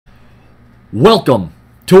Welcome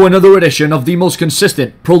to another edition of the most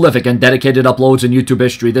consistent, prolific, and dedicated uploads in YouTube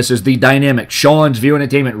history. This is the dynamic Sean's View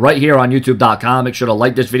Entertainment right here on YouTube.com. Make sure to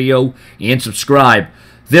like this video and subscribe.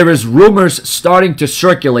 There is rumors starting to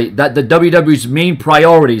circulate that the WWE's main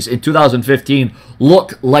priorities in 2015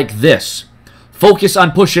 look like this. Focus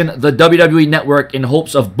on pushing the WWE Network in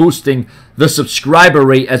hopes of boosting the subscriber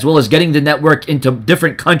rate as well as getting the network into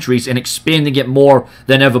different countries and expanding it more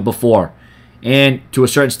than ever before. And to a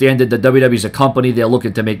certain standard, the WWE is a company. They're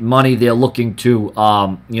looking to make money. They're looking to,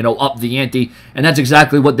 up the ante. And that's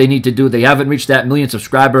exactly what they need to do. They haven't reached that million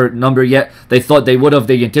subscriber number yet. They thought they would have.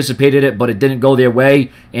 They anticipated it, but it didn't go their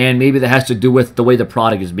way. And maybe that has to do with the way the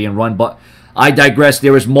product is being run. But I digress.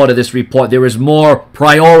 There is more to this report. There is more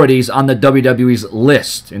priorities on the WWE's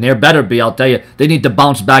list. And there better be, I'll tell you. They need to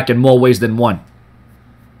bounce back in more ways than one.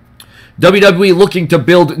 WWE looking to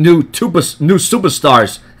build new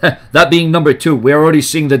superstars. That being number 2. We're already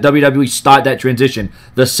seeing the WWE start that transition.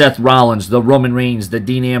 The Seth Rollins, the Roman Reigns, the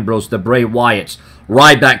Dean Ambrose, the Bray Wyatts.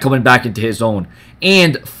 Ryback coming back into his own.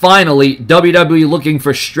 And finally, WWE looking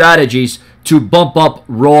for strategies to bump up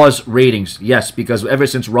Raw's ratings. Yes, because ever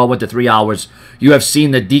since Raw went to 3 hours, you have seen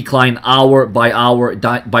the decline hour by hour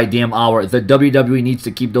by damn hour. The WWE needs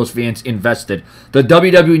to keep those fans invested. The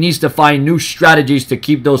WWE needs to find new strategies to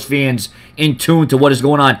keep those fans in tune to what is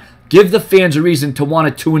going on. Give the fans a reason to want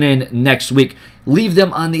to tune in next week. Leave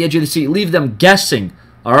them on the edge of the seat. Leave them guessing.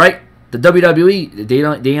 All right? The WWE,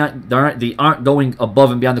 they aren't going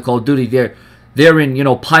above and beyond the Call of Duty. They're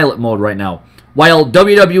in, pilot mode right now. While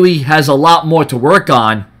WWE has a lot more to work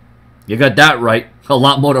on, you got that right, a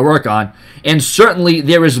lot more to work on, and certainly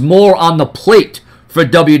there is more on the plate for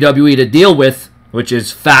WWE to deal with, which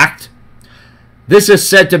is fact. This is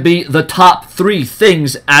said to be the top 3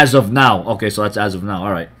 things as of now. Okay, so that's as of now.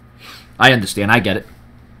 All right. I understand. I get it.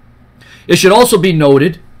 It should also be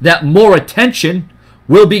noted that more attention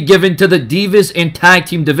will be given to the Divas and Tag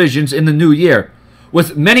Team divisions in the new year,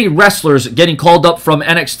 with many wrestlers getting called up from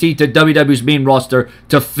NXT to WWE's main roster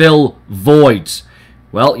to fill voids.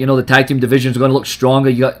 Well, the tag team division is going to look stronger.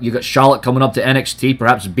 You got Charlotte coming up to NXT,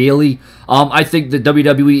 perhaps Bayley. I think the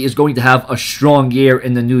WWE is going to have a strong year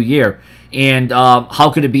in the new year. And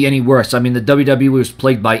how could it be any worse? I mean, the WWE was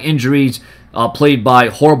plagued by injuries, plagued by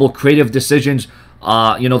horrible creative decisions.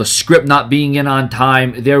 The script not being in on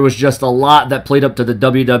time. There was just a lot that played up to the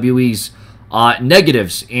WWE's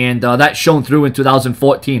negatives, and that shone through in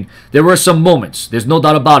 2014. There were some moments. There's no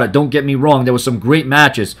doubt about it. Don't get me wrong. There were some great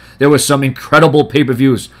matches. There were some incredible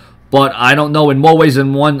pay-per-views. But I don't know, in more ways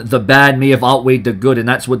than one, the bad may have outweighed the good, and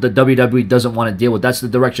that's what the WWE doesn't want to deal with. That's the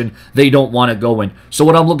direction they don't want to go in. So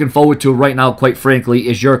what I'm looking forward to right now, quite frankly,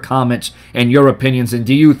 is your comments and your opinions. And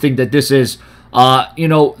do you think that this is,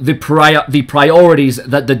 the priorities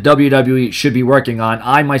that the WWE should be working on?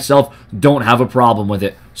 I, myself, don't have a problem with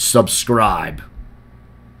it. Subscribe.